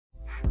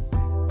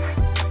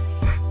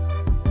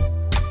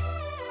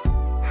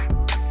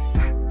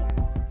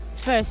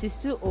first, he's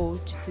too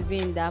old to be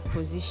in that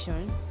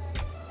position.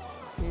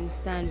 You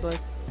understand? But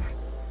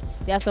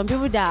there are some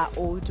people that are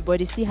old, but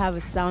they still have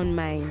a sound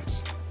mind.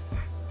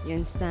 You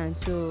understand?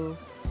 So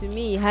to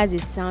me, he has a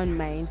sound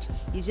mind.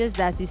 It's just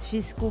that his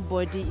physical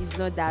body is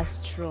not that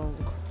strong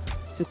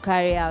to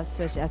carry out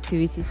such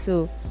activities.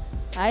 So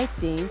I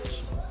think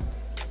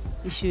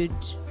he should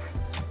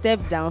step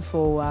down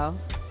for a while.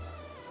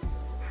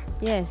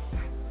 Yes.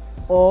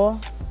 Or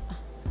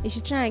he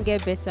should try and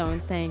get better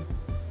on time.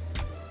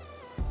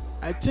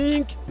 I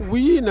think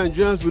we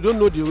Nigerians, we don't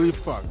know the real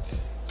fact,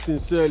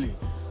 sincerely.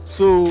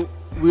 So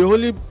we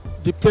only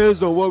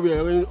depends on what we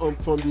are hearing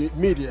from the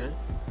media.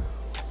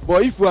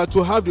 But if we are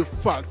to have the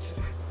fact,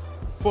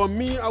 for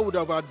me, I would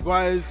have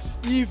advised,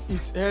 if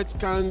his health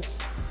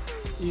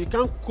he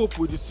can't cope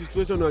with the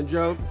situation in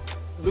Nigeria,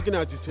 looking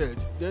at his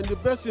health, then the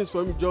best thing is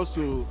for him just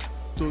to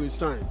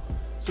resign,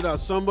 so that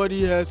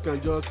somebody else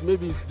can just,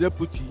 maybe his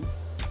deputy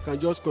can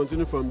just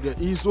continue from there.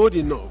 He's old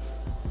enough,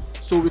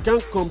 so we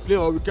can't complain,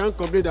 or we can't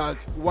complain that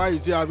why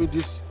is he having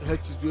this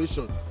health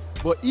situation.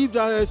 But if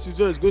that health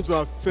situation is going to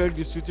affect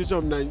the situation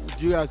of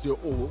Nigeria as a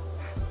whole,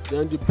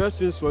 then the best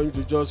thing is for him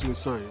to just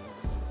resign.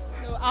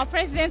 No, our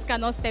president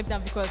cannot step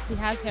down because he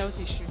has health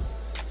issues.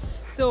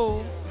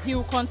 So he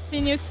will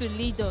continue to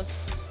lead us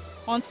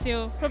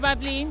until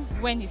probably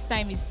when his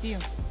time is due.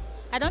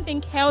 I don't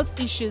think health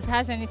issues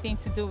has anything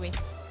to do with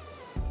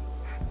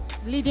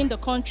leading the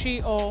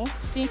country or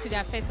seeing to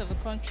the affairs of the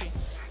country.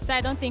 So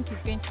I don't think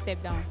he's going to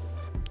step down.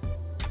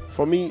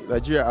 For me,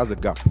 Nigeria has a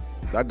gap.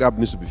 That gap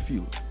needs to be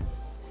filled.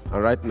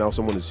 And right now,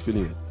 someone is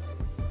filling it.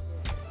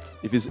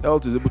 If his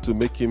health is able to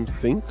make him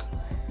think,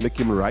 make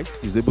him write,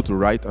 he's able to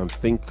write and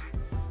think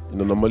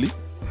normally,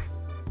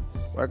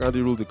 why can't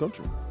he rule the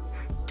country?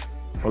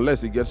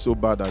 Unless it gets so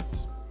bad that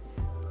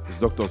his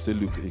doctors say,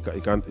 look, he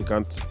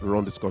can't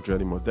run this country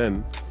anymore,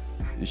 then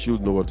he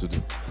should know what to do.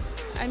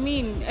 I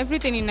mean,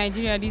 everything in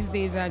Nigeria these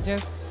days are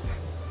just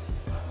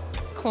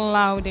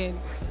clouded,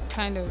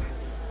 kind of.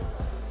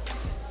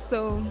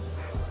 So,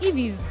 if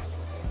he's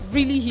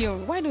really here,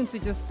 why don't he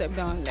just step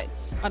down and let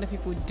other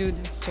people do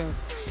this job?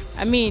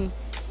 I mean,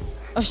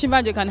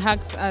 Oshibajo can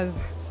act as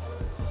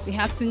the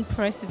acting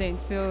president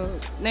till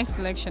next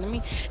election. I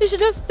mean, he should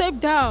just step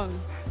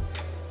down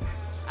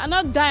and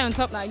not die on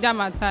top like that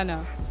matter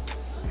now.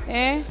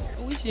 I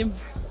wish him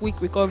quick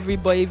recovery,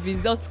 but if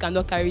his health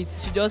cannot carry it,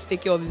 he should just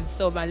take care of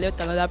himself and let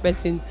another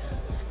person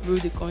rule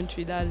the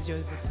country. That's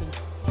just the thing.